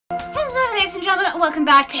gentlemen, welcome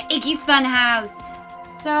back to Iggy's Funhouse.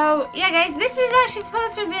 So, yeah guys, this is actually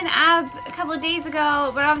supposed to have been up a couple of days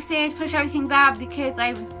ago, but obviously I had to push everything back because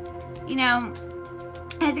I was, I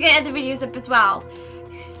had to get other videos up as well.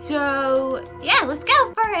 So, yeah, let's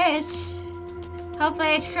go for it. Hopefully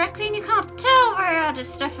I did correctly and you can't tell where I had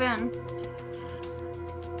stuff in.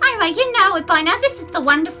 Anyway, you know it by now, this is the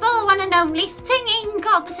wonderful, one and only singing,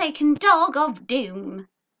 godforsaken dog of doom.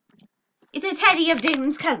 It's a Teddy of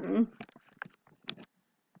Doom's cousin.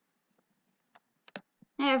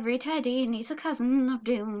 Every Teddy needs a cousin of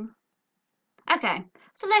doom. Okay,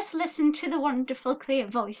 so let's listen to the wonderful clear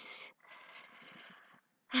voice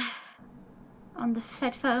on the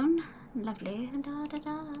said phone. Lovely. Da, da,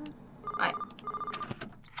 da. Right.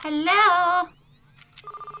 Hello.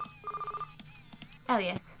 Oh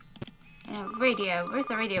yes. Radio. Where's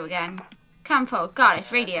the radio again? Campo. Got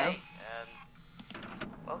it. Radio. Hey,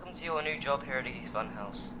 welcome to your new job here at Iggy's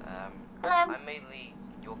Funhouse. Hello. I'm mainly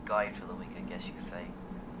your guide for the week, I guess you could say.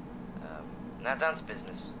 Now down to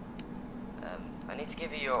business. I need to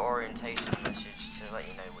give you your orientation message to let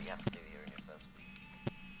you know what you have to do here in your first week.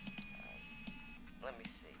 Let me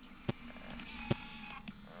see.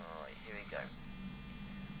 Alright, here we go.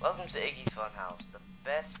 Welcome to Iggy's Funhouse, the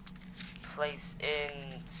best place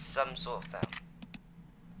in some sort of town.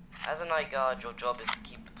 As a night guard, your job is to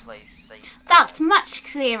keep the place safe. That's much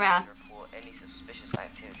clearer. Report any suspicious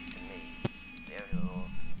activity to me, the owner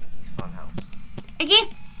of Iggy's Funhouse.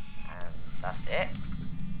 Iggy? And that's it.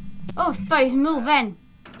 Oh, boys, move in.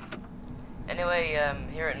 Anyway,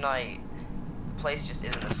 here at night, the place just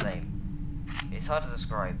isn't the same. It's hard to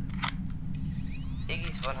describe.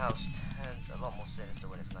 Iggy's Funhouse turns a lot more sinister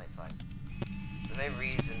when it's nighttime. The main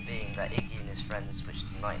reason being that Iggy and his friends switched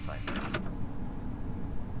to nighttime.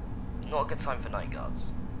 Not a good time for night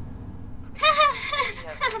guards.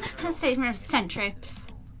 Statement of the century.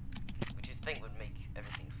 Which you'd think would make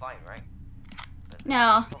everything fine, right? But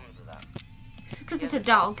No. Problems with that. Because it's a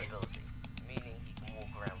dog. Ability, meaning he can walk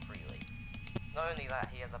around freely. Not only that,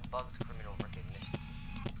 he has a bugged criminal recognition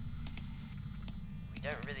system. We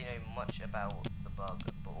don't really know much about the bug,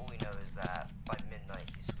 but all we know is that by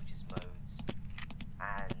midnight he switches modes,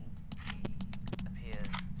 and he appears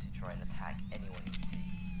to try and attack anyone he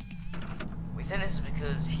sees. We think this is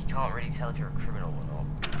because he can't really tell if you're a criminal or not,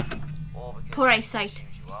 or because Poor he eyesight.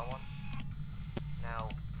 assumes you are one. Now,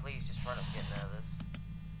 please just try not to get nervous.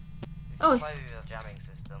 Oh, Supply you with a jamming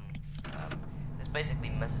system. This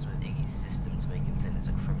basically messes with Iggy's system to make him think there's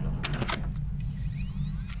a criminal in the area.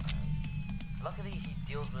 Luckily, he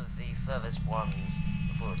deals with the furthest ones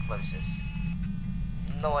before the closest.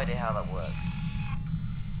 No idea how that works.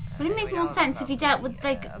 Would it make more sense if he dealt with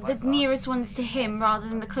like the nearest ones to him rather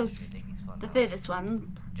than the furthest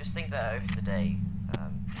ones? Just think that over today,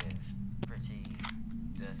 with pretty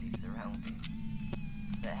dirty surroundings.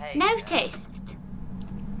 But hey. Noticed.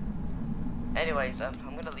 Anyways, I'm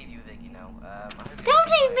gonna leave you with Iggy now. Don't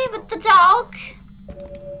leave me with the dog.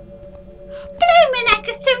 Blooming heck,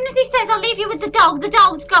 as soon as he says I'll leave you with the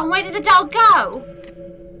dog's gone. Where did the dog go?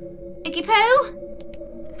 Iggy Poo?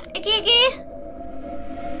 Iggy Iggy?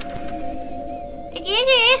 Iggy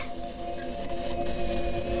Iggy?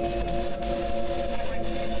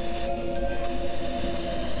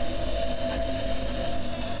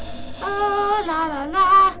 Oh la la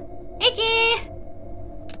la. Iggy!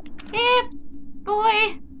 Hey,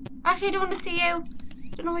 boy. Actually, I don't want to see you.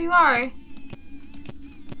 Don't know where you are.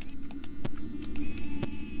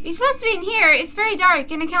 He's supposed to be in here. It's very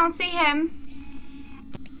dark and I can't see him.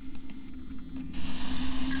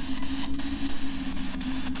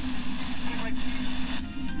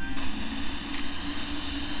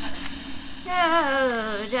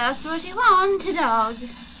 Oh, that's what you want, a dog.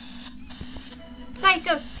 Like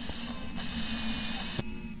a...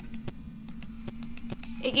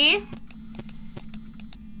 Iggy?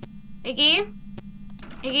 Iggy?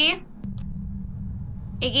 Iggy?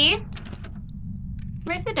 Iggy?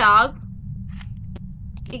 Where's the dog?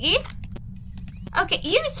 Iggy? Okay,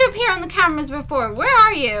 you used to appear on the cameras before. Where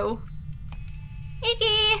are you?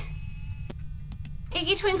 Iggy?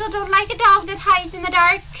 Iggy Twinkle don't like a dog that hides in the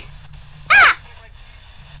dark. Ah!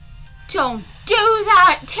 Don't do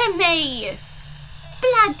that to me!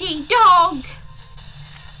 Bloody dog!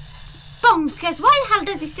 Bonkers! Why the hell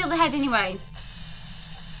does he steal the head anyway?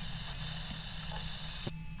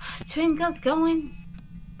 Twinkle's going...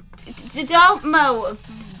 Don't move.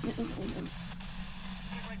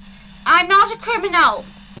 I'm not a criminal.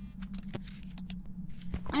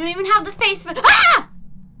 I don't even have the face for... Ah!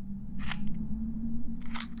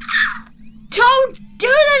 Don't do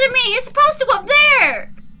that to me! You're supposed to go up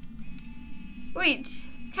there! Wait,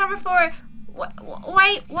 camera 4.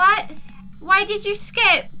 Wait, what? Why Why did you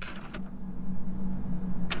skip?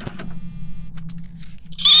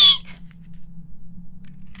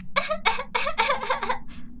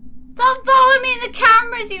 Stop following me in the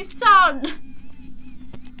cameras, you son!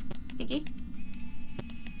 Iggy?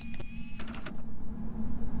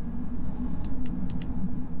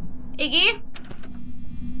 Iggy?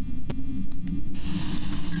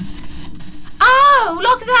 Oh,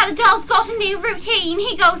 look at that, the dog's got a new routine.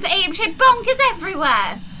 He goes apeshit bonkers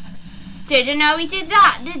everywhere. Didn't know he did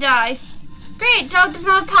that, did I? Great, dog does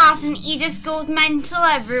not have a pattern, he just goes mental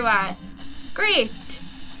everywhere. Great.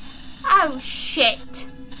 Oh, shit.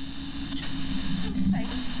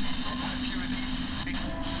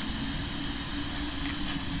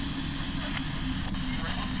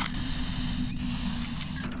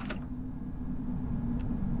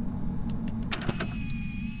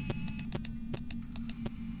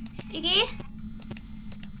 Iggy?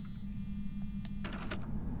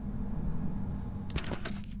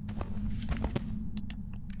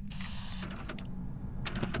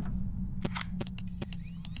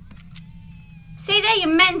 Stay there, you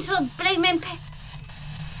mental blaming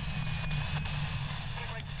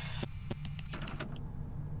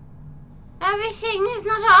Everything is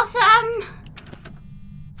not awesome.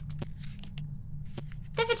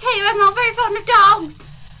 Let me tell you, I'm not very fond of dogs.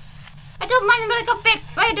 I don't mind them when I got bit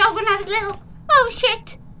by a dog when I was little. Oh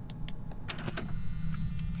shit.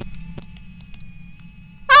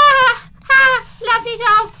 Lovely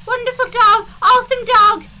dog, wonderful dog, awesome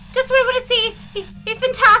dog. Just what I want to see. He's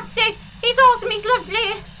fantastic. He's awesome, he's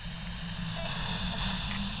lovely.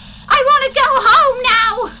 I want to go home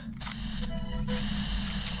now.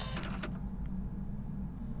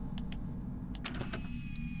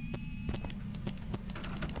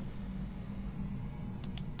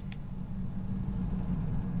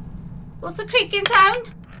 What's the creaking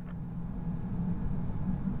sound?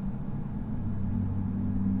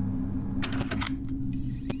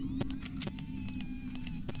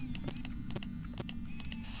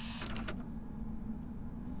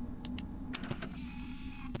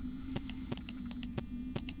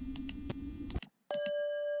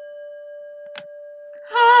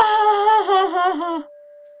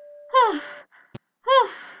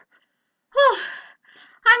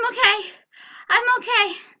 I'm okay. I'm okay.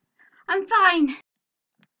 I'm fine.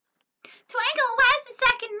 Twinkle, where's the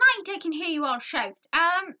second light? I can hear you all shout.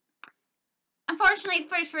 Unfortunately, the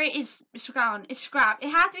first rate is gone. It's scrapped. It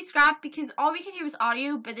has to be scrapped because all we could hear was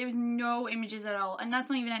audio, but there was no images at all, and that's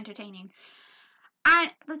not even entertaining.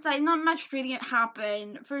 And besides, not much really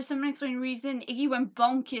happened. For some unexplained reason, Iggy went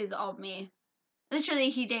bonkers on me. Literally,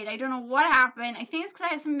 he did. I don't know what happened. I think it's because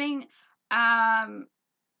I had something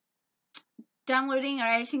downloading or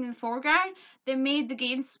editing in the foreground that made the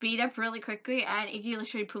game speed up really quickly, and Iggy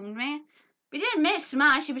literally pwned me. We didn't miss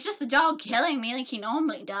much. It was just the dog killing me like he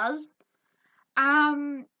normally does.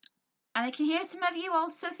 And I can hear some of you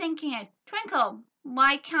also thinking it. Twinkle,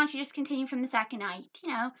 why can't you just continue from the second night? You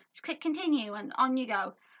know, just click continue and on you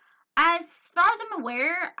go. As far as I'm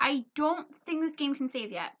aware, I don't think this game can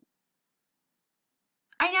save yet.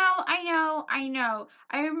 I know.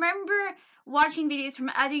 I remember watching videos from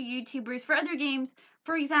other YouTubers for other games,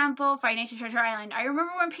 for example, Five Nights at Treasure Island. I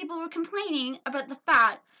remember when people were complaining about the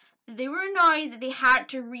fact that they were annoyed that they had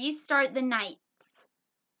to restart the nights.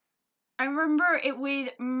 I remember it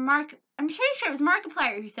with Mark, I'm pretty sure it was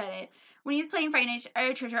Markiplier who said it, when he was playing Five Nights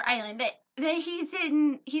at Treasure Island, that he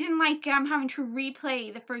didn't like having to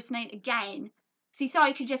replay the first night again, so he thought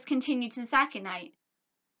he could just continue to the second night,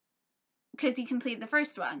 because he completed the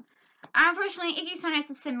first one. Unfortunately, Iggy's Funhouse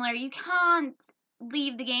is similar. You can't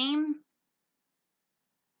leave the game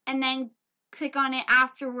and then click on it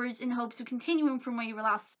afterwards in hopes of continuing from where you were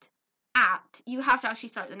last at. You have to actually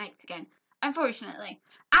start the nights again, unfortunately.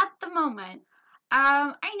 At the moment,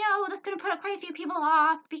 I know that's going to put quite a few people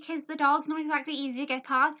off because the dog's not exactly easy to get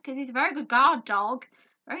past because he's a very good guard dog.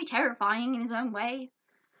 Very terrifying in his own way.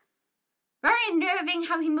 Very unnerving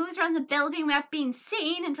how he moves around the building without being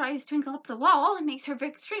seen and drives Twinkle up the wall and makes her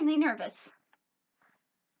extremely nervous.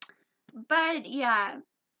 But yeah.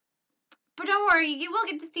 But don't worry, you will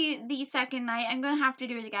get to see the second night. I'm going to have to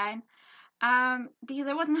do it again. Because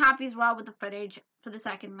I wasn't happy as well with the footage for the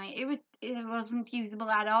second night. It wasn't usable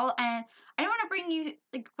at all. And I don't want to bring you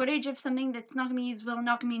like footage of something that's not going to be usable,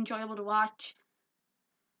 not going to be enjoyable to watch.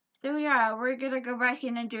 So yeah, we're going to go back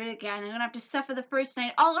in and do it again. I'm going to have to suffer the first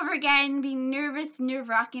night all over again, be nervous,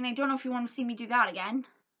 nerve-wracking. I don't know if you want to see me do that again.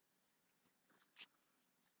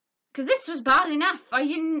 Because this was bad enough. I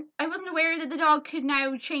wasn't aware that the dog could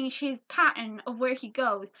now change his pattern of where he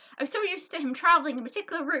goes. I was so used to him traveling a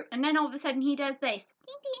particular route, and then all of a sudden he does this.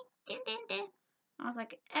 I was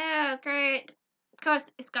like, oh, great. Of course,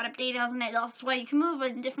 it's got updated, hasn't it? That's why you can move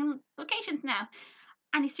in different locations now.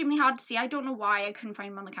 And extremely hard to see. I don't know why I couldn't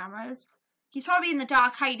find him on the cameras. He's probably in the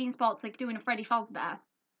dark hiding spots, like doing a Freddy Fazbear.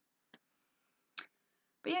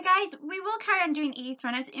 But yeah, guys, we will carry on doing Iggy's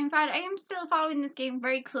Funhouse. In fact, I am still following this game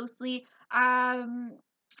very closely.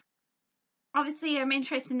 Obviously, I'm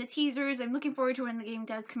interested in the teasers. I'm looking forward to when the game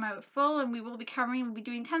does come out full, and we'll be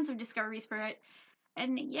doing tons of discoveries for it.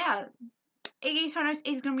 And yeah, Iggy's Funhouse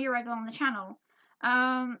is going to be a regular on the channel.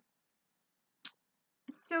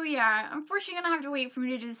 So yeah, unfortunately, gonna have to wait for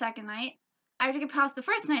me to do the second night. I have to get past the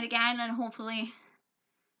first night again, and hopefully,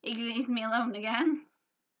 Iggy leaves me alone again.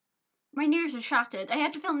 My nerves are shattered. I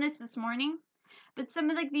had to film this morning, but some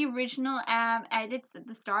of like the original edits at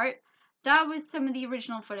the start, that was some of the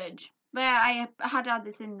original footage. But I had to add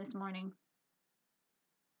this in this morning.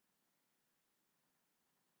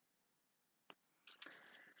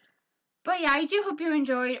 But yeah, I do hope you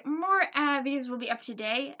enjoyed. More videos will be up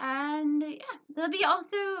today, and yeah, there'll be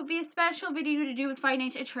also be a special video to do with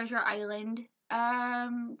finding a treasure island.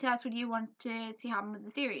 That's what you want to see happen with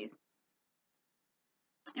the series.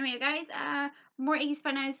 Anyway, guys, more Iggy's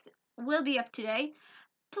Funhouse will be up today,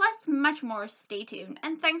 plus much more. Stay tuned,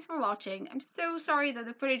 and thanks for watching. I'm so sorry that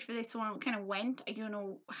the footage for this one kind of went. I don't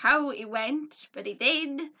know how it went, but it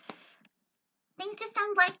did. Things just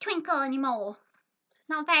don't like Twinkle anymore. It's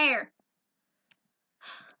not fair.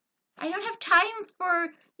 I don't have time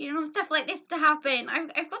for, stuff like this to happen.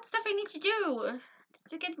 I've got stuff I need to do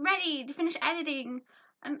to get ready, to finish editing.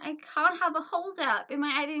 And I can't have a hold up in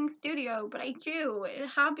my editing studio, but I do. It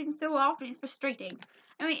happens so often, it's frustrating.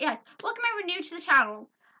 Anyway, yes, welcome everyone new to the channel.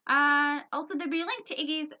 Also, there'll be a link to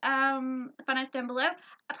Iggy's Funhouse down below.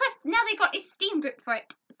 Plus, now they got a Steam group for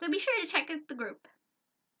it, so be sure to check out the group.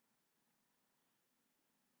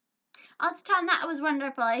 Also, Tom, that was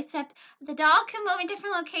wonderful, except the dog can move in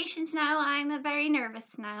different locations now. I'm very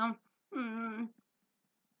nervous now.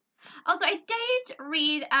 Also, I did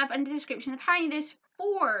read up in the description, apparently there's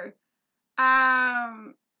 4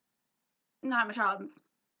 animatrons.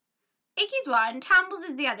 Iggy's one, Tambles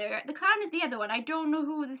is the other, the clown is the other one. I don't know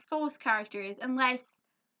who this 4th character is, unless,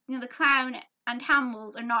 the clown and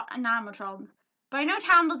Tambles are not animatrons. But I know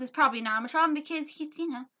Tambles is probably an animatron because he's,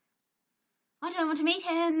 I don't want to meet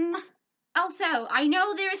him. Also, I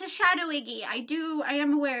know there is a Shadow Iggy. I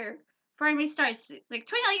am aware. Before anybody starts, like,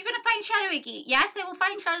 Twinkle, you're gonna find Shadow Iggy. Yes, I will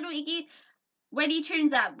find Shadow Iggy when he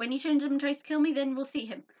turns up. When he turns up and tries to kill me, then we'll see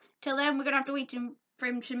him. Till then, we're gonna have to wait for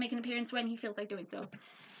him to make an appearance when he feels like doing so.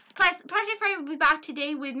 Plus, Project Freddy will be back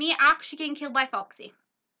today with me actually getting killed by Foxy.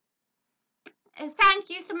 Thank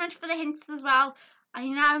you so much for the hints as well. I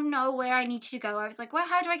now know where I need to go. I was like, well,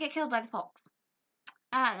 how do I get killed by the fox?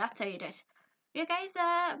 That's how you did. Yeah, guys,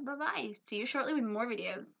 bye-bye. See you shortly with more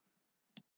videos.